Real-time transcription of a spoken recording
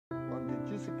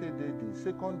repeated it the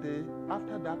second day.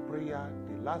 After that prayer,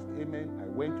 the last amen, I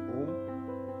went home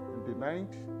in the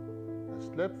night.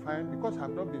 I slept fine because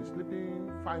I've not been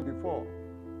sleeping fine before.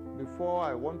 Before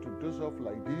I want to doze off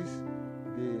like this,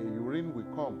 the urine will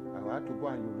come. I had to go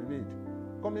and urinate.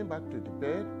 Coming back to the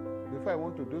bed, before I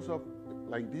want to doze off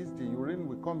like this, the urine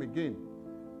will come again.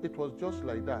 It was just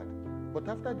like that. But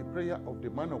after the prayer of the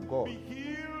man of God,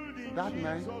 that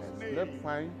night I slept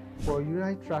fine. For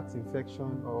urinary tract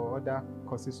infection or other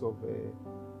causes of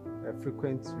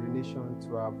frequent urination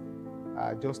to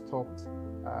have just stopped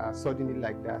suddenly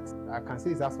like that, I can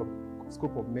say it's out of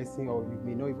scope of medicine, or you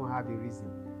may not even have a reason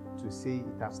to say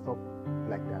it has stopped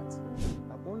like that.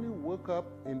 I only woke up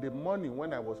in the morning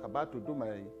when I was about to do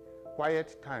my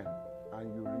quiet time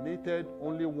and urinated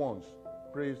only once.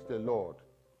 Praise the Lord.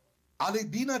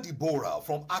 Alebina Deborah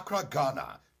from Accra,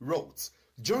 Ghana wrote,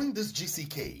 during this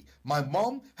GCK, my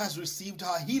mom has received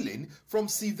her healing from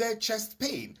severe chest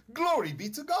pain. Glory be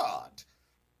to God.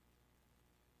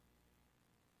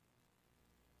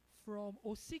 From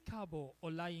Osikabo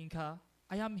Olayinka,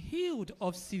 I am healed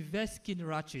of severe skin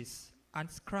rashes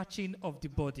and scratching of the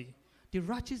body. The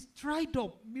rashes dried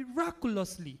up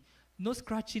miraculously. No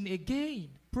scratching again.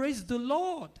 Praise the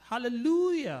Lord.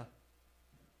 Hallelujah.